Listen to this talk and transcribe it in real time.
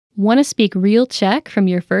Want to speak real Czech from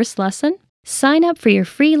your first lesson? Sign up for your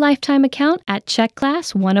free lifetime account at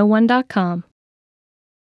czechclass101.com.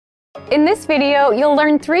 In this video, you'll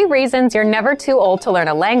learn 3 reasons you're never too old to learn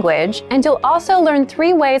a language, and you'll also learn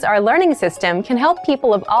 3 ways our learning system can help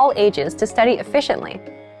people of all ages to study efficiently.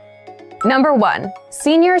 Number 1.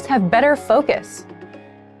 Seniors have better focus.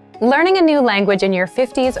 Learning a new language in your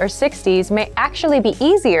 50s or 60s may actually be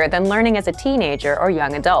easier than learning as a teenager or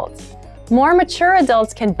young adult. More mature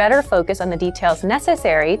adults can better focus on the details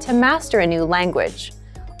necessary to master a new language.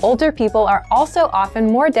 Older people are also often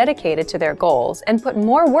more dedicated to their goals and put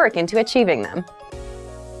more work into achieving them.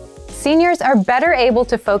 Seniors are better able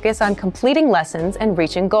to focus on completing lessons and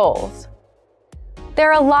reaching goals. There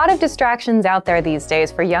are a lot of distractions out there these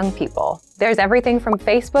days for young people. There's everything from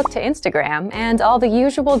Facebook to Instagram and all the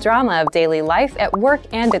usual drama of daily life at work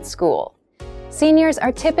and at school. Seniors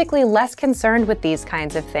are typically less concerned with these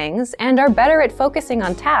kinds of things and are better at focusing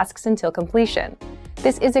on tasks until completion.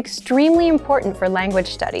 This is extremely important for language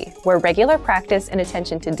study, where regular practice and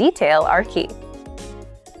attention to detail are key.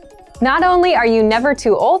 Not only are you never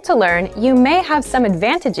too old to learn, you may have some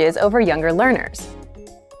advantages over younger learners.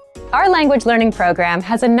 Our language learning program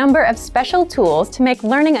has a number of special tools to make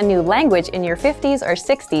learning a new language in your 50s or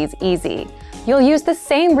 60s easy. You'll use the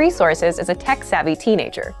same resources as a tech-savvy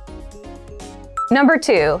teenager. Number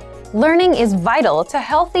 2. Learning is vital to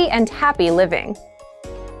healthy and happy living.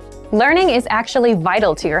 Learning is actually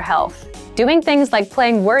vital to your health. Doing things like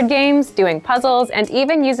playing word games, doing puzzles, and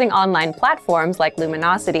even using online platforms like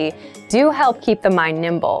Luminosity do help keep the mind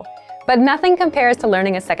nimble. But nothing compares to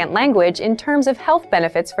learning a second language in terms of health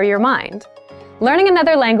benefits for your mind. Learning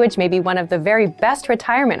another language may be one of the very best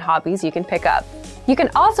retirement hobbies you can pick up. You can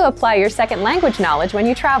also apply your second language knowledge when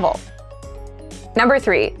you travel. Number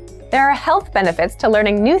 3. There are health benefits to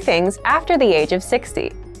learning new things after the age of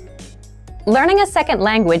 60. Learning a second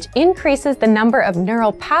language increases the number of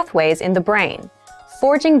neural pathways in the brain.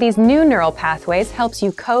 Forging these new neural pathways helps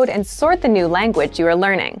you code and sort the new language you are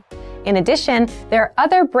learning. In addition, there are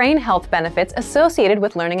other brain health benefits associated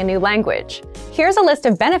with learning a new language. Here's a list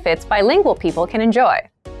of benefits bilingual people can enjoy.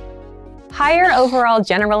 Higher overall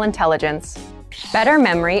general intelligence, better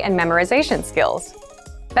memory and memorization skills,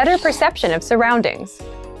 better perception of surroundings,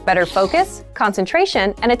 better focus,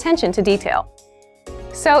 concentration, and attention to detail.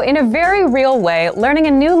 So in a very real way, learning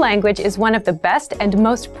a new language is one of the best and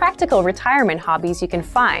most practical retirement hobbies you can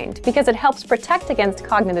find because it helps protect against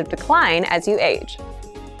cognitive decline as you age.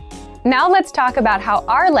 Now let's talk about how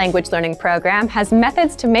our language learning program has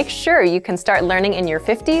methods to make sure you can start learning in your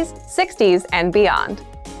 50s, 60s, and beyond.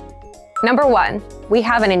 Number 1. We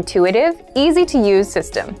have an intuitive, easy-to-use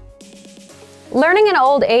system. Learning in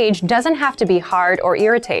old age doesn't have to be hard or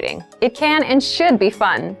irritating. It can and should be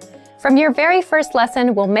fun. From your very first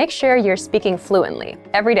lesson, we'll make sure you're speaking fluently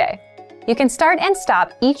every day. You can start and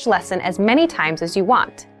stop each lesson as many times as you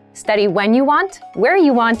want. Study when you want, where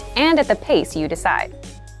you want, and at the pace you decide.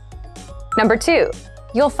 Number 2.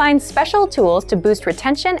 You'll find special tools to boost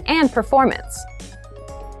retention and performance.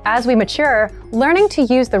 As we mature, learning to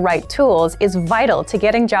use the right tools is vital to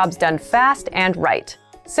getting jobs done fast and right.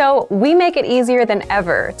 So we make it easier than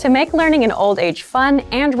ever to make learning in old age fun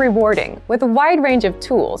and rewarding with a wide range of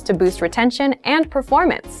tools to boost retention and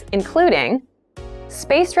performance, including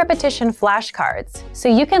spaced repetition flashcards, so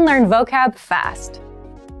you can learn vocab fast,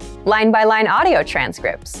 line-by-line audio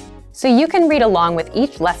transcripts, so you can read along with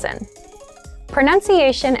each lesson,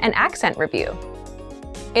 pronunciation and accent review,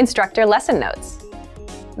 instructor lesson notes,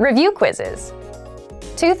 review quizzes,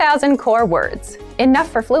 2,000 core words, enough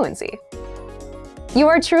for fluency. You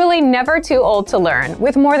are truly never too old to learn,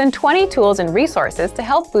 with more than 20 tools and resources to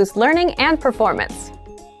help boost learning and performance.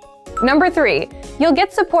 Number 3. You'll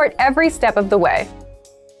get support every step of the way.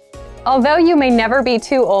 Although you may never be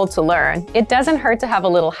too old to learn, it doesn't hurt to have a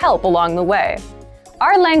little help along the way.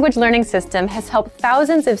 Our language learning system has helped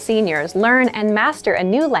thousands of seniors learn and master a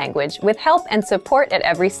new language with help and support at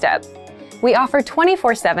every step. We offer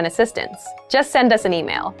 24/7 assistance. Just send us an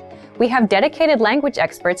email. We have dedicated language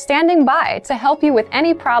experts standing by to help you with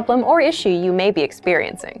any problem or issue you may be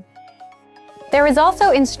experiencing. There is also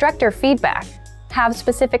instructor feedback. Have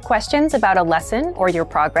specific questions about a lesson or your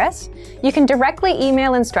progress? You can directly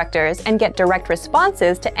email instructors and get direct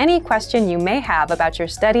responses to any question you may have about your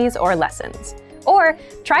studies or lessons. Or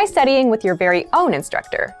try studying with your very own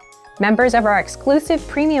instructor. Members of our exclusive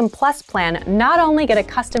Premium Plus plan not only get a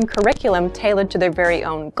custom curriculum tailored to their very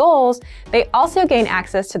own goals, they also gain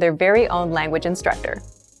access to their very own language instructor.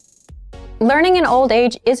 Learning in old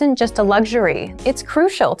age isn't just a luxury. It's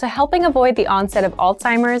crucial to helping avoid the onset of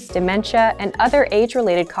Alzheimer's, dementia, and other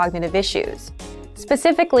age-related cognitive issues.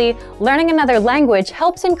 Specifically, learning another language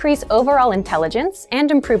helps increase overall intelligence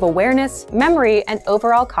and improve awareness, memory, and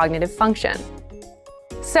overall cognitive function.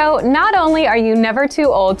 So, not only are you never too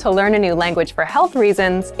old to learn a new language for health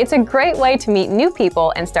reasons, it's a great way to meet new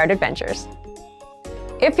people and start adventures.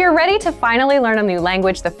 If you're ready to finally learn a new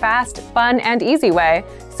language the fast, fun, and easy way,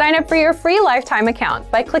 sign up for your free lifetime account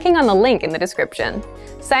by clicking on the link in the description.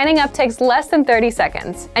 Signing up takes less than 30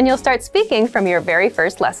 seconds, and you'll start speaking from your very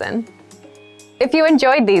first lesson. If you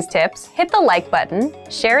enjoyed these tips, hit the like button,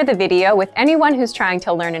 share the video with anyone who's trying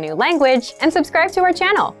to learn a new language, and subscribe to our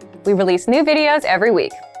channel. We release new videos every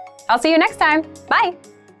week. I'll see you next time. Bye!